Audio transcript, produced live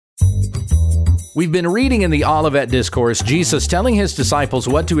We've been reading in the WWUTT discourse, Jesus telling his disciples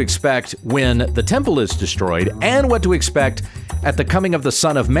what to expect when the temple is destroyed and what to expect at the coming of the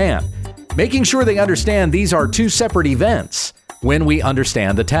Son of Man, making sure they understand these are two separate events when we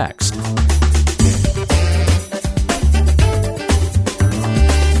understand the text.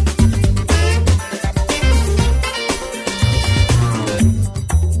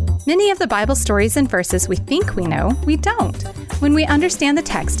 Many of the Bible stories and verses we think we know, we don't. When we understand the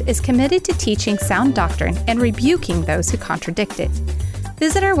text is committed to teaching sound doctrine and rebuking those who contradict it.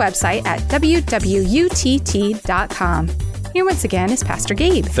 Visit our website at WWUTT.com. Here once again is Pastor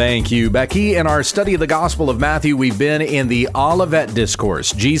Gabe. Thank you, Becky. In our study of the Gospel of Matthew, we've been in the WWUTT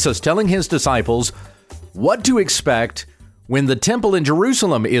discourse, Jesus telling his disciples what to expect when the temple in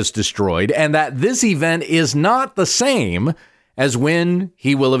Jerusalem is destroyed, and that this event is not the same as when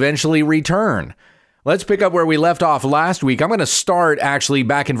he will eventually return. Let's pick up where we left off last week. I'm going to start actually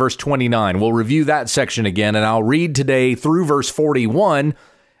back in verse 29. We'll review that section again, and I'll read today through verse 41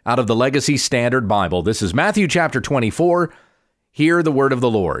 out of the Legacy Standard Bible. This is Matthew chapter 24. Hear the word of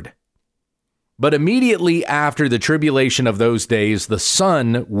the Lord. But immediately after the tribulation of those days, the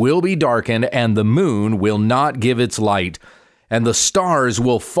sun will be darkened, and the moon will not give its light, and the stars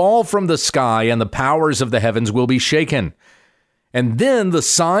will fall from the sky, and the powers of the heavens will be shaken. And then the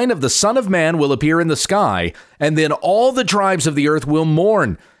sign of the Son of Man will appear in the sky, and then all the tribes of the earth will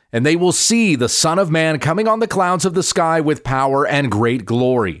mourn, and they will see the Son of Man coming on the clouds of the sky with power and great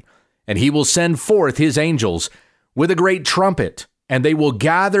glory. And he will send forth his angels with a great trumpet, and they will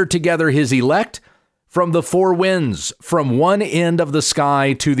gather together his elect from the four winds, from one end of the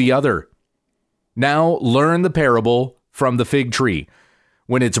sky to the other. Now learn the parable from the fig tree.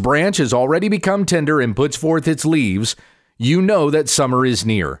 When its branch has already become tender and puts forth its leaves, you know that summer is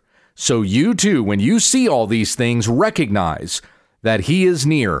near. So you too, when you see all these things, recognize that he is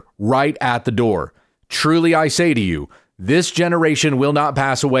near, right at the door. Truly I say to you, this generation will not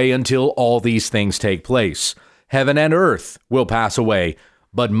pass away until all these things take place. Heaven and earth will pass away,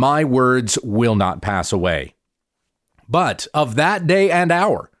 but my words will not pass away. But of that day and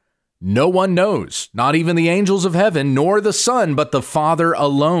hour, no one knows, not even the angels of heaven, nor the Son, but the Father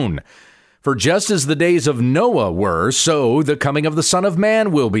alone. For just as the days of Noah were, so the coming of the Son of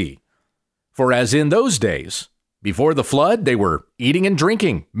Man will be. For as in those days, before the flood, they were eating and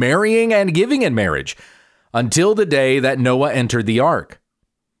drinking, marrying and giving in marriage, until the day that Noah entered the ark.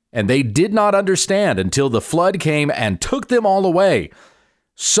 And they did not understand until the flood came and took them all away.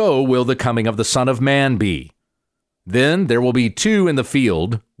 So will the coming of the Son of Man be. Then there will be two in the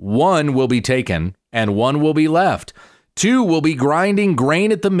field, one will be taken, and one will be left. Two will be grinding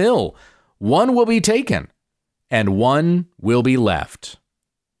grain at the mill. One will be taken, and one will be left.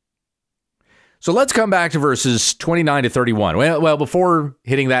 So let's come back to verses 29 to 31. Well, before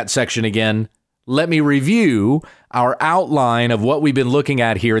hitting that section again, let me review our outline of what we've been looking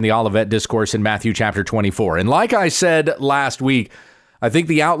at here in the WWUTT discourse in Matthew chapter 24. And like I said last week, I think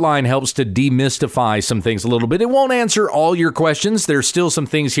the outline helps to demystify some things a little bit. It won't answer all your questions. There's still some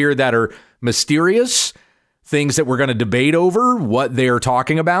things here that are mysterious, things that we're going to debate over, what they're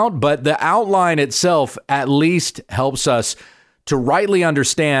talking about, but the outline itself at least helps us to rightly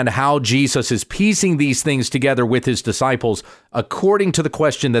understand how Jesus is piecing these things together with his disciples according to the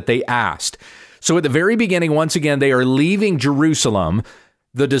question that they asked. So at the very beginning, once again, they are leaving Jerusalem.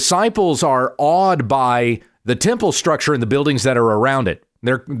 The disciples are awed by the temple structure and the buildings that are around it.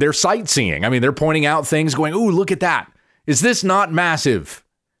 They're sightseeing. I mean, they're pointing out things going, "Ooh, look at that. Is this not massive?"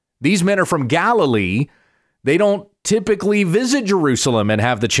 These men are from Galilee. They don't typically visit Jerusalem and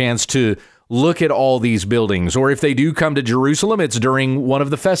have the chance to look at all these buildings. Or if they do come to Jerusalem, it's during one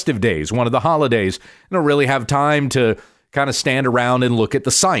of the festive days, one of the holidays. They don't really have time to kind of stand around and look at the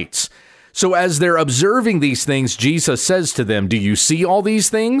sights. So as they're observing these things, Jesus says to them, "Do you see all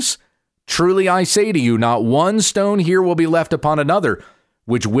these things? Truly I say to you, not one stone here will be left upon another,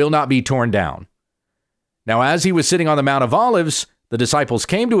 which will not be torn down." Now, as he was sitting on the Mount of Olives, the disciples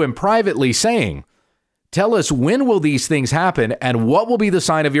came to him privately, saying, "Tell us, when will these things happen, and what will be the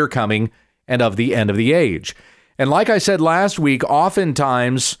sign of your coming and of the end of the age?" And like I said last week,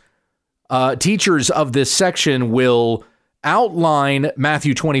 oftentimes teachers of this section will outline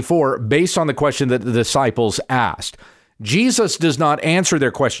Matthew 24 based on the question that the disciples asked. Jesus does not answer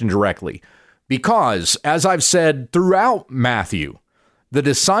their question directly because, as I've said throughout Matthew, the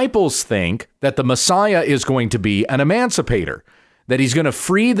disciples think that the Messiah is going to be an emancipator, that he's going to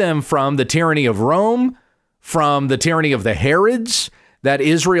free them from the tyranny of Rome, from the tyranny of the Herods, that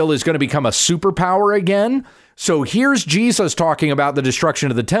Israel is going to become a superpower again. So here's Jesus talking about the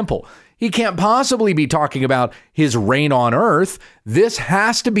destruction of the temple. He can't possibly be talking about his reign on earth. This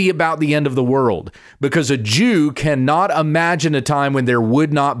has to be about the end of the world, because a Jew cannot imagine a time when there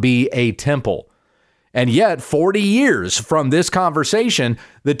would not be a temple. And yet, 40 years from this conversation,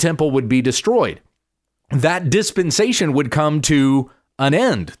 the temple would be destroyed. That dispensation would come to an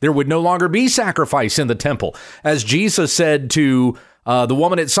end. There would no longer be sacrifice in the temple. As Jesus said to the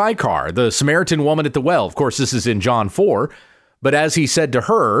woman at Sychar, the Samaritan woman at the well. Of course, this is in John 4. But as he said to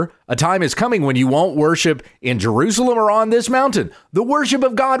her, a time is coming when you won't worship in Jerusalem or on this mountain. The worship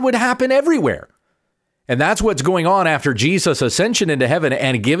of God would happen everywhere. And that's what's going on after Jesus' ascension into heaven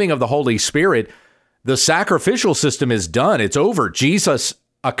and giving of the Holy Spirit. The sacrificial system is done. It's over. Jesus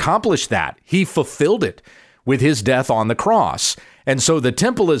accomplished that. He fulfilled it with his death on the cross. And so the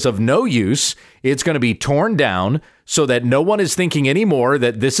temple is of no use. It's going to be torn down so that no one is thinking anymore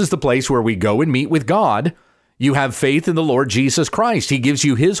that this is the place where we go and meet with God. You have faith in the Lord Jesus Christ. He gives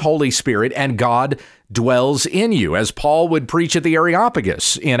you his Holy Spirit, and God dwells in you. As Paul would preach at the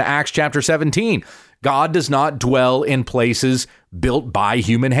Areopagus in Acts chapter 17, God does not dwell in places built by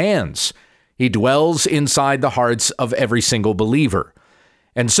human hands. He dwells inside the hearts of every single believer.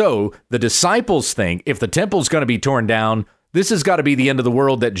 And so the disciples think if the temple's going to be torn down, this has got to be the end of the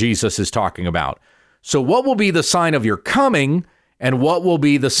world that Jesus is talking about. So what will be the sign of your coming, and what will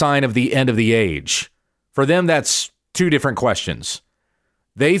be the sign of the end of the age? For them, that's two different questions.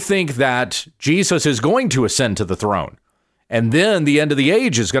 They think that Jesus is going to ascend to the throne, and then the end of the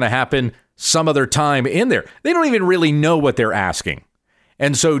age is going to happen some other time in there. They don't even really know what they're asking.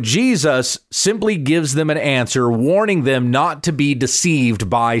 And so Jesus simply gives them an answer, warning them not to be deceived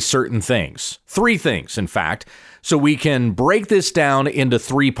by certain things. Three things, in fact. So we can break this down into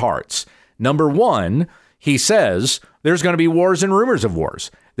three parts. Number one, he says there's going to be wars and rumors of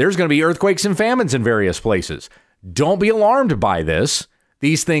wars. There's going to be earthquakes and famines in various places. Don't be alarmed by this.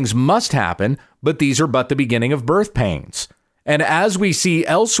 These things must happen, but these are but the beginning of birth pains. And as we see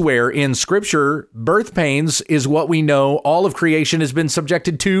elsewhere in Scripture, birth pains is what we know all of creation has been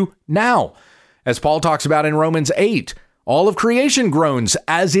subjected to now. As Paul talks about in Romans 8, all of creation groans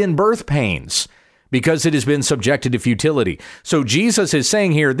as in birth pains, because it has been subjected to futility. So Jesus is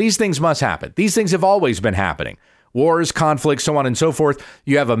saying here, these things must happen. These things have always been happening. Wars, conflicts, so on and so forth.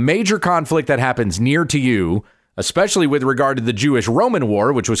 You have a major conflict that happens near to you, especially with regard to the Jewish-Roman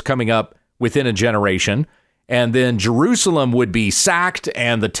War, which was coming up within a generation. And then Jerusalem would be sacked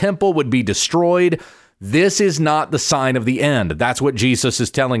and the temple would be destroyed. This is not the sign of the end. That's what Jesus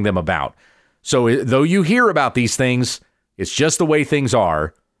is telling them about. So though you hear about these things, it's just the way things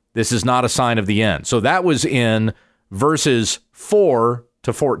are. This is not a sign of the end. So that was in verses 4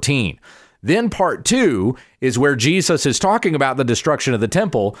 to 14. Then part 2 is where Jesus is talking about the destruction of the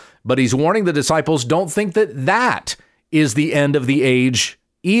temple, but he's warning the disciples, don't think that that is the end of the age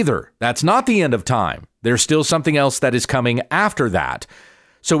either. That's not the end of time. There's still something else that is coming after that.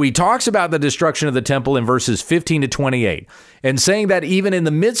 So he talks about the destruction of the temple in verses 15 to 28, and saying that even in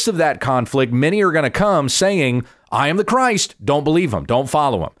the midst of that conflict, many are going to come saying, I am the Christ. Don't believe him. Don't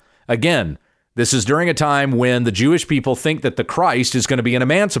follow him. Again, this is during a time when the Jewish people think that the Christ is going to be an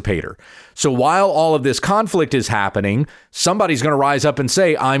emancipator. So while all of this conflict is happening, somebody's going to rise up and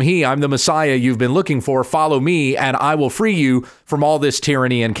say, I'm he, I'm the Messiah you've been looking for. Follow me, and I will free you from all this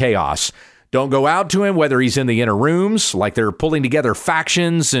tyranny and chaos. Don't go out to him, whether he's in the inner rooms, like they're pulling together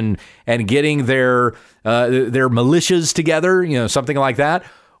factions and getting their militias together, something like that.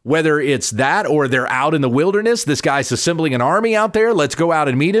 Whether it's that or they're out in the wilderness, this guy's assembling an army out there. Let's go out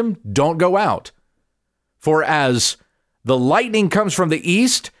and meet him. Don't go out. For as the lightning comes from the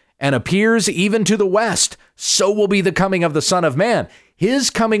east and appears even to the west, so will be the coming of the Son of Man.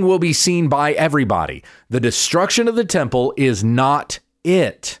 His coming will be seen by everybody. The destruction of the temple is not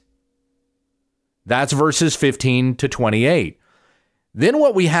it. That's verses 15 to 28. Then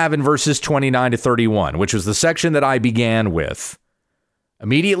what we have in verses 29 to 31, which was the section that I began with.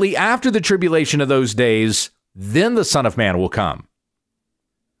 Immediately after the tribulation of those days, then the Son of Man will come.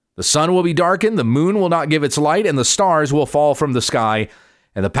 The sun will be darkened, the moon will not give its light, and the stars will fall from the sky,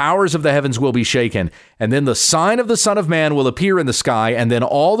 and the powers of the heavens will be shaken. And then the sign of the Son of Man will appear in the sky, and then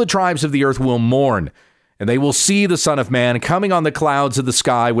all the tribes of the earth will mourn, and they will see the Son of Man coming on the clouds of the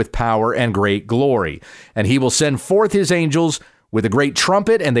sky with power and great glory. And he will send forth his angels with a great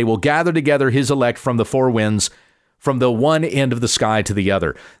trumpet, and they will gather together his elect from the four winds, from the one end of the sky to the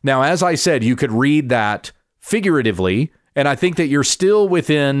other. Now, as I said, you could read that figuratively, and I think that you're still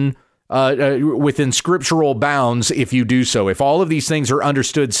within scriptural bounds if you do so, if all of these things are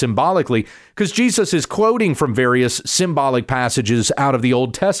understood symbolically, because Jesus is quoting from various symbolic passages out of the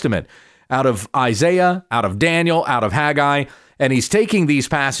Old Testament. out of Isaiah, out of Daniel, out of Haggai, and he's taking these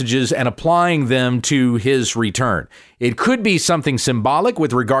passages and applying them to his return. It could be something symbolic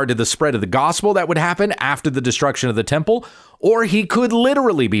with regard to the spread of the gospel that would happen after the destruction of the temple, or he could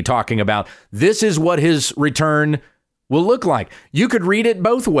literally be talking about this is what his return will look like. You could read it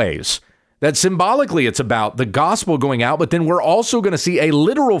both ways. That symbolically it's about the gospel going out, but then we're also going to see a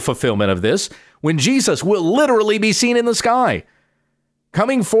literal fulfillment of this when Jesus will literally be seen in the sky,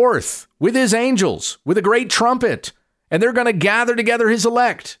 coming forth with his angels, with a great trumpet, and they're going to gather together his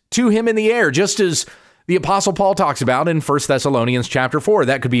elect to him in the air, just as the Apostle Paul talks about in 1 Thessalonians chapter 4.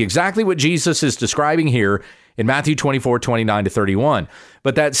 That could be exactly what Jesus is describing here in Matthew 24, 29 to 31.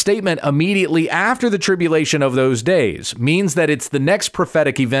 But that statement immediately after the tribulation of those days means that it's the next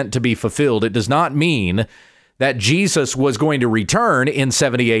prophetic event to be fulfilled. It does not mean that Jesus was going to return in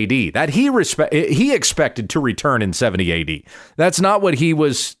 70 AD, that he expected to return in 70 AD. That's not what he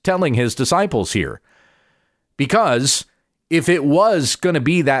was telling his disciples here. Because if it was going to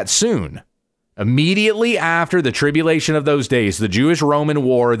be that soon, immediately after the tribulation of those days, the Jewish-Roman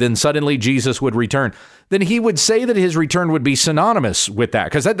war, then suddenly Jesus would return, then he would say that his return would be synonymous with that,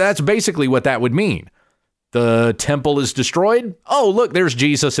 because that's basically what that would mean. The temple is destroyed. Oh, look, there's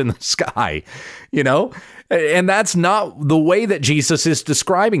Jesus in the sky, And that's not the way that Jesus is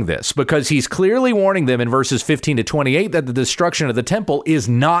describing this, because he's clearly warning them in verses 15 to 28 that the destruction of the temple is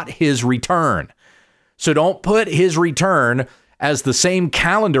not his return. So don't put his return as the same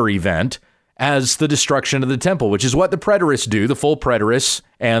calendar event as the destruction of the temple, which is what the preterists do, the full preterists,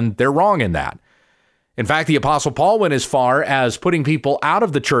 and they're wrong in that. In fact, the Apostle Paul went as far as putting people out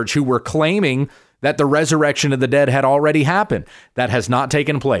of the church who were claiming that the resurrection of the dead had already happened. That has not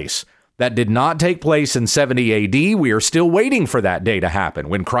taken place. That did not take place in 70 AD. We are still waiting for that day to happen,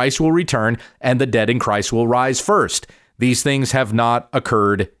 when Christ will return and the dead in Christ will rise first. These things have not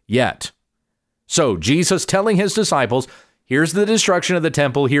occurred yet. So Jesus telling his disciples, here's the destruction of the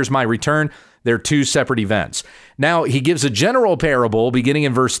temple, here's my return. They're two separate events. Now, he gives a general parable beginning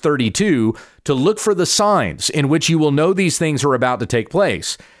in verse 32 to look for the signs in which you will know these things are about to take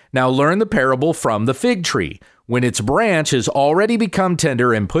place. Now, learn the parable from the fig tree. When its branch has already become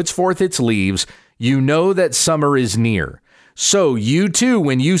tender and puts forth its leaves, you know that summer is near. So you too,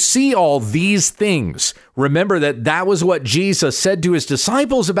 when you see all these things, remember that that was what Jesus said to his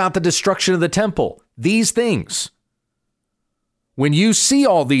disciples about the destruction of the temple. These things. When you see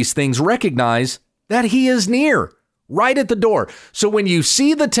all these things, recognize that he is near, right at the door. So when you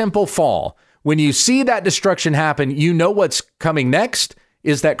see the temple fall, when you see that destruction happen, you know what's coming next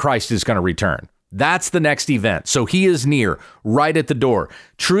is that Christ is going to return. That's the next event. So he is near, right at the door.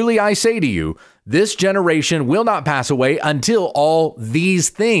 Truly I say to you, this generation will not pass away until all these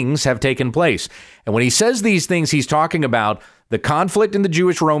things have taken place. And when he says these things, he's talking about the conflict in the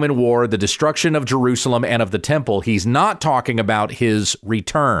Jewish-Roman war, the destruction of Jerusalem and of the temple. He's not talking about his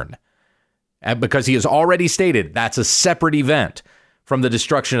return, because he has already stated that's a separate event from the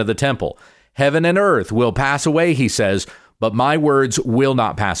destruction of the temple. Heaven and earth will pass away, he says, but my words will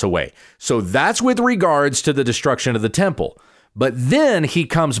not pass away. So that's with regards to the destruction of the temple. But then he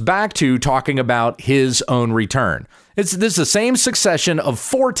comes back to talking about his own return. This is the same succession of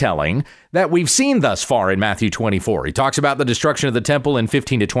foretelling that we've seen thus far in Matthew 24. He talks about the destruction of the temple in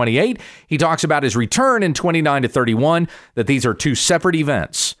 15 to 28. He talks about his return in 29 to 31, that these are two separate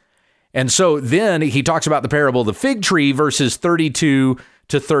events. And so then he talks about the parable of the fig tree, verses 32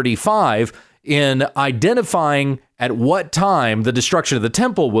 to 35, in identifying at what time the destruction of the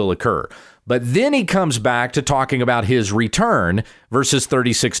temple will occur. But then he comes back to talking about his return, verses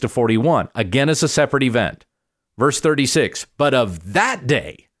 36 to 41. Again, as a separate event. Verse 36, but of that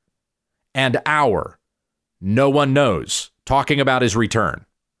day and hour, no one knows, talking about his return.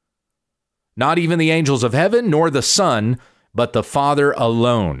 Not even the angels of heaven, nor the Son, but the Father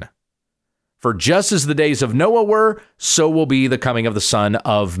alone. For just as the days of Noah were, so will be the coming of the Son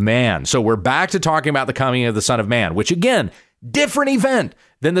of Man. So we're back to talking about the coming of the Son of Man, which again, different event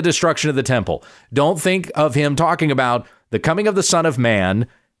than the destruction of the temple. Don't think of him talking about the coming of the Son of Man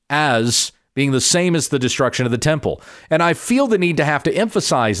as being the same as the destruction of the temple. And I feel the need to have to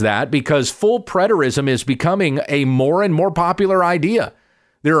emphasize that because full preterism is becoming a more and more popular idea.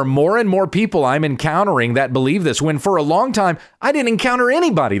 There are more and more people I'm encountering that believe this, when for a long time, I didn't encounter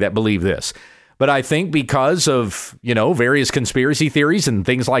anybody that believed this. But I think because of, various conspiracy theories and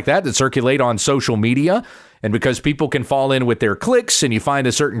things like that circulate on social media, and because people can fall in with their cliques and you find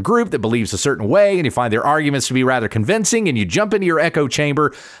a certain group that believes a certain way and you find their arguments to be rather convincing and you jump into your echo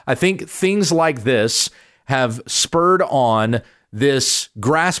chamber, I think things like this have spurred on this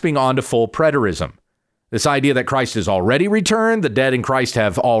grasping onto full preterism. This idea that Christ has already returned, the dead in Christ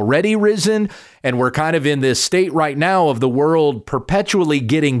have already risen, and we're kind of in this state right now of the world perpetually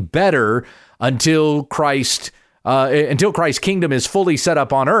getting better until Christ's kingdom is fully set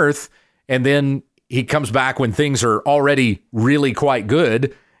up on earth, and then he comes back when things are already really quite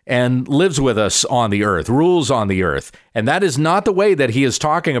good and lives with us on the earth, rules on the earth. And that is not the way that he is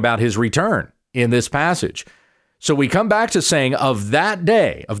talking about his return in this passage. So we come back to saying of that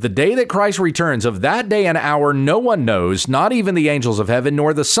day, of the day that Christ returns, of that day and hour, no one knows, not even the angels of heaven,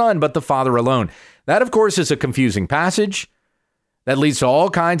 nor the Son, but the Father alone. That, of course, is a confusing passage that leads to all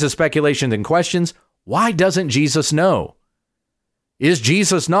kinds of speculations and questions. Why doesn't Jesus know? Is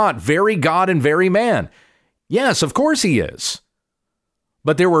Jesus not very God and very man? Yes, of course he is.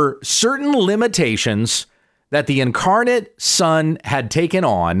 But there were certain limitations that the incarnate Son had taken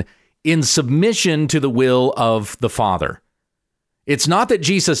on in submission to the will of the Father. It's not that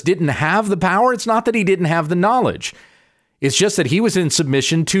Jesus didn't have the power. It's not that he didn't have the knowledge. It's just that he was in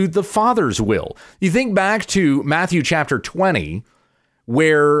submission to the Father's will. You think back to Matthew chapter 20,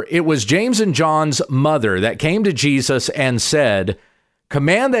 where it was James and John's mother that came to Jesus and said,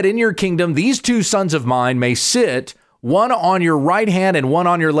 "Command that in your kingdom these two sons of mine may sit, one on your right hand and one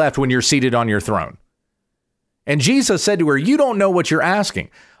on your left when you're seated on your throne." And Jesus said to her, "You don't know what you're asking.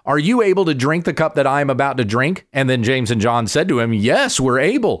 Are you able to drink the cup that I am about to drink?" And then James and John said to him, "Yes, we're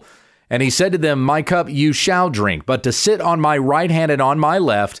able." And he said to them, "My cup you shall drink, but to sit on my right hand and on my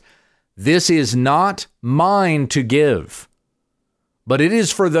left, this is not mine to give, but it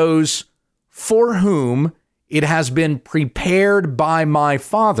is for those for whom it has been prepared by my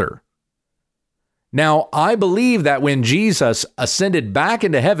Father." Now, I believe that when Jesus ascended back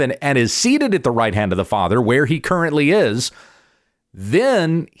into heaven and is seated at the right hand of the Father, where he currently is,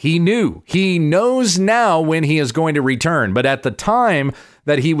 then he knew. He knows now when he is going to return. But at the time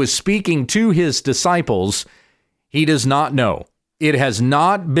that he was speaking to his disciples, he does not know. It has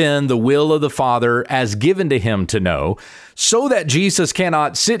not been the will of the Father as given to him to know, so that Jesus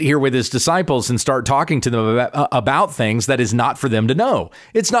cannot sit here with his disciples and start talking to them about things that is not for them to know.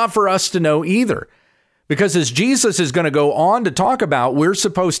 It's not for us to know either. Because as Jesus is going to go on to talk about, we're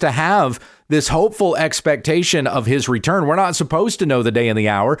supposed to have this hopeful expectation of his return. We're not supposed to know the day and the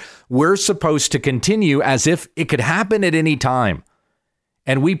hour. We're supposed to continue as if it could happen at any time.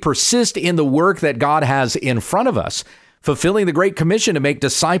 And we persist in the work that God has in front of us, fulfilling the Great Commission to make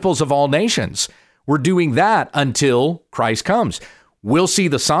disciples of all nations. We're doing that until Christ comes. We'll see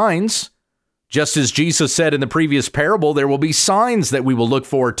the signs. Just as Jesus said in the previous parable, there will be signs that we will look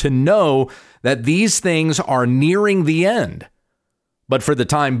for to know that these things are nearing the end. But for the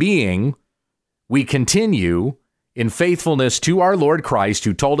time being, we continue in faithfulness to our Lord Christ,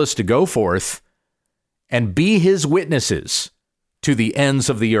 who told us to go forth and be his witnesses to the ends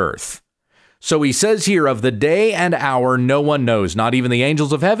of the earth. So he says here, of the day and hour, no one knows, not even the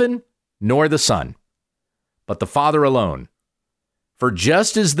angels of heaven, nor the Son, but the Father alone. For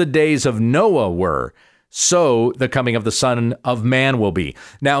just as the days of Noah were, so the coming of the Son of Man will be.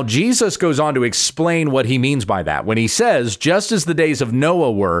 Now, Jesus goes on to explain what he means by that. When he says, just as the days of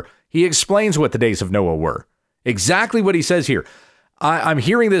Noah were, he explains what the days of Noah were. Exactly what he says here. I'm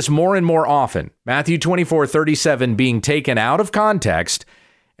hearing this more and more often. Matthew 24:37 being taken out of context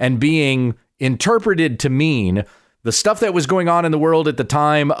and being interpreted to mean the stuff that was going on in the world at the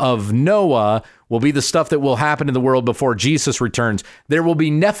time of Noah will be the stuff that will happen in the world before Jesus returns. There will be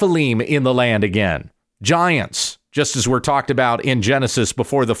Nephilim in the land again. Giants, just as we're talked about in Genesis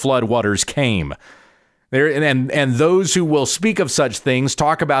before the flood waters came. And those who will speak of such things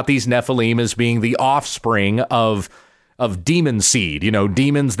talk about these Nephilim as being the offspring of demon seed,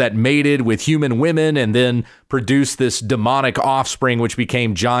 demons that mated with human women and then produced this demonic offspring, which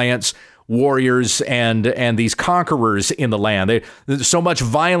became giants, warriors, and these conquerors in the land. There's so much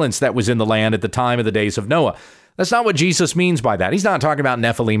violence that was in the land at the time of the days of Noah. That's not what Jesus means by that. He's not talking about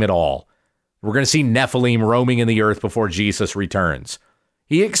Nephilim at all. We're going to see Nephilim roaming in the earth before Jesus returns.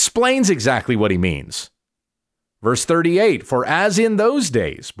 He explains exactly what he means. Verse 38, for as in those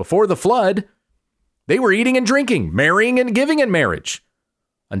days, before the flood, they were eating and drinking, marrying and giving in marriage,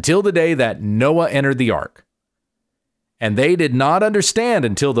 until the day that Noah entered the ark. And they did not understand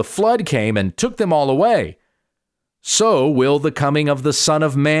until the flood came and took them all away. So will the coming of the Son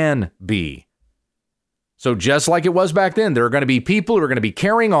of Man be. So just like it was back then, there are going to be people who are going to be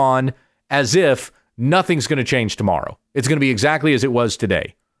carrying on as if nothing's going to change tomorrow. It's going to be exactly as it was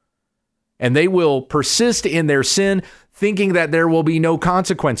today. And they will persist in their sin, thinking that there will be no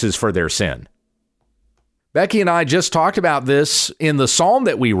consequences for their sin. Becky and I just talked about this in the psalm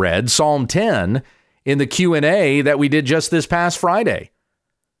that we read, Psalm 10, in the Q&A that we did just this past Friday.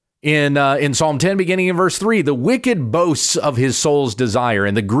 In Psalm 10, beginning in verse 3, the wicked boasts of his soul's desire,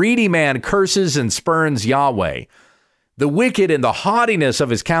 and the greedy man curses and spurns Yahweh. The wicked in the haughtiness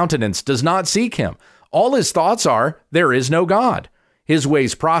of his countenance does not seek him. All his thoughts are, there is no God. His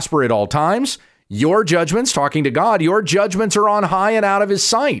ways prosper at all times. Your judgments, talking to God, your judgments are on high and out of his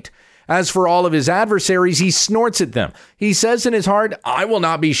sight. As for all of his adversaries, he snorts at them. He says in his heart, I will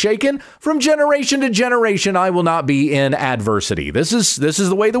not be shaken. From generation to generation, I will not be in adversity. This is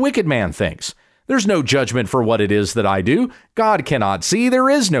the way the wicked man thinks. There's no judgment for what it is that I do. God cannot see. There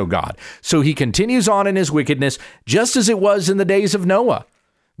is no God. So he continues on in his wickedness, just as it was in the days of Noah.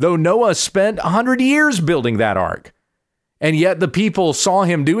 Though Noah spent 100 years building that ark. And yet the people saw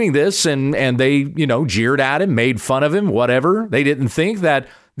him doing this and they, jeered at him, made fun of him, whatever. They didn't think that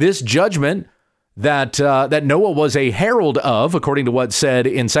this judgment that Noah was a herald of, according to what's said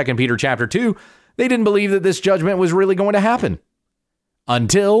in 2 Peter chapter 2, they didn't believe that this judgment was really going to happen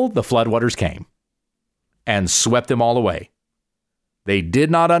until the floodwaters came and swept them all away. They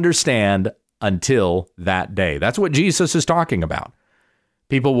did not understand until that day. That's what Jesus is talking about.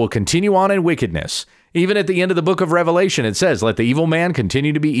 People will continue on in wickedness. Even at the end of the book of Revelation, it says, let the evil man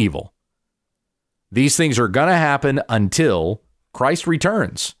continue to be evil. These things are going to happen until Christ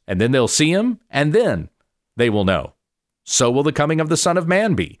returns, and then they'll see him, and then they will know. So will the coming of the Son of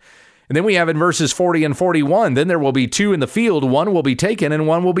Man be. And then we have in verses 40 and 41, then there will be two in the field, one will be taken and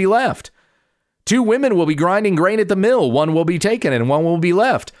one will be left. Two women will be grinding grain at the mill, one will be taken and one will be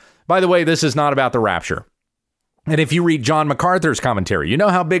left. By the way, this is not about the rapture. And if you read John MacArthur's commentary, you know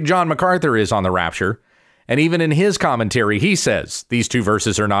how big John MacArthur is on the rapture. And even in his commentary, he says these two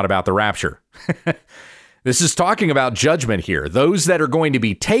verses are not about the rapture. This is talking about judgment here. Those that are going to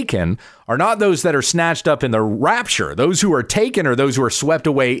be taken are not those that are snatched up in the rapture. Those who are taken are those who are swept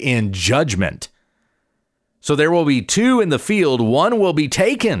away in judgment. So there will be two in the field. One will be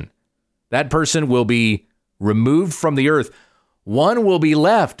taken. That person will be removed from the earth. One will be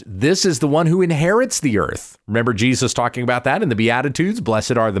left. This is the one who inherits the earth. Remember Jesus talking about that in the Beatitudes?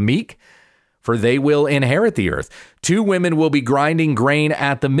 Blessed are the meek, for they will inherit the earth. Two women will be grinding grain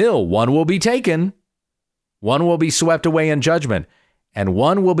at the mill. One will be taken. One will be swept away in judgment, and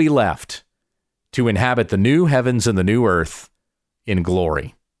one will be left to inhabit the new heavens and the new earth in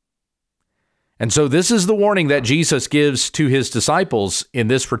glory. And so this is the warning that Jesus gives to his disciples in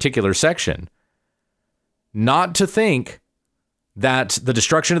this particular section. Not to think that the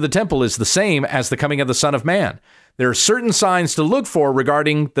destruction of the temple is the same as the coming of the Son of Man. There are certain signs to look for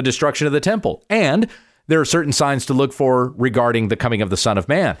regarding the destruction of the temple, and there are certain signs to look for regarding the coming of the Son of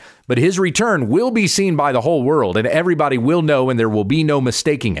Man. But his return will be seen by the whole world, and everybody will know, and there will be no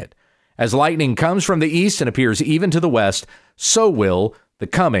mistaking it. As lightning comes from the east and appears even to the west, so will the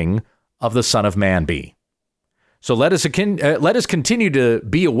coming of the Son of Man be. So let us continue to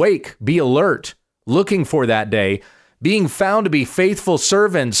be awake, be alert, looking for that day, being found to be faithful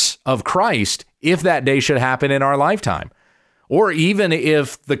servants of Christ if that day should happen in our lifetime. Or even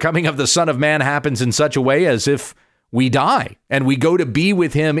if the coming of the Son of Man happens in such a way as if we die and we go to be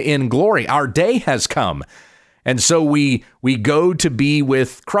with him in glory. Our day has come. And so we go to be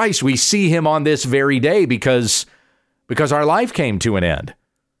with Christ. We see him on this very day because our life came to an end.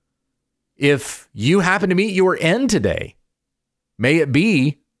 If you happen to meet your end today, may it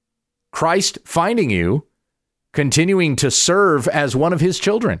be Christ finding you, continuing to serve as one of his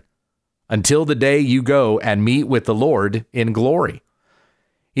children until the day you go and meet with the Lord in glory.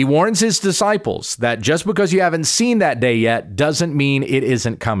 He warns his disciples that just because you haven't seen that day yet doesn't mean it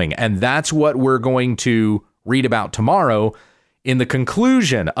isn't coming. And that's what we're going to read about tomorrow in the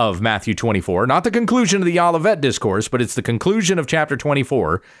conclusion of Matthew 24. Not the conclusion of the WWUTT discourse, but it's the conclusion of chapter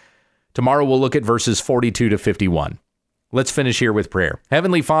 24. Tomorrow we'll look at verses 42 to 51. Let's finish here with prayer.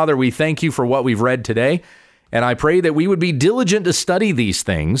 Heavenly Father, we thank you for what we've read today, and I pray that we would be diligent to study these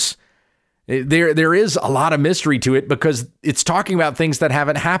things. There is a lot of mystery to it because it's talking about things that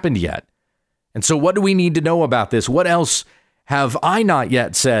haven't happened yet. And so what do we need to know about this? What else have I not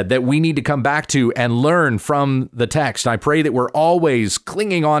yet said that we need to come back to and learn from the text? I pray that we're always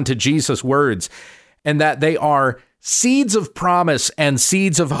clinging on to Jesus' words and that they are seeds of promise and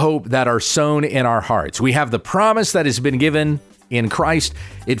seeds of hope that are sown in our hearts. We have the promise that has been given in Christ.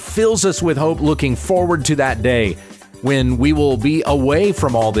 It fills us with hope looking forward to that day when we will be away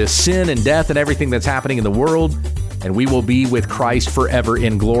from all this sin and death and everything that's happening in the world, and we will be with Christ forever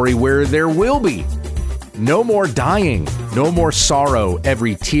in glory, where there will be no more dying, no more sorrow.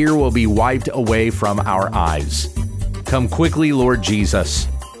 Every tear will be wiped away from our eyes. Come quickly, Lord Jesus.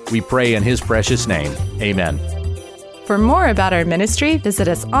 We pray in his precious name. Amen. For more about our ministry, visit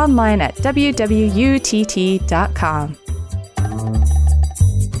us online at WWUTT.com.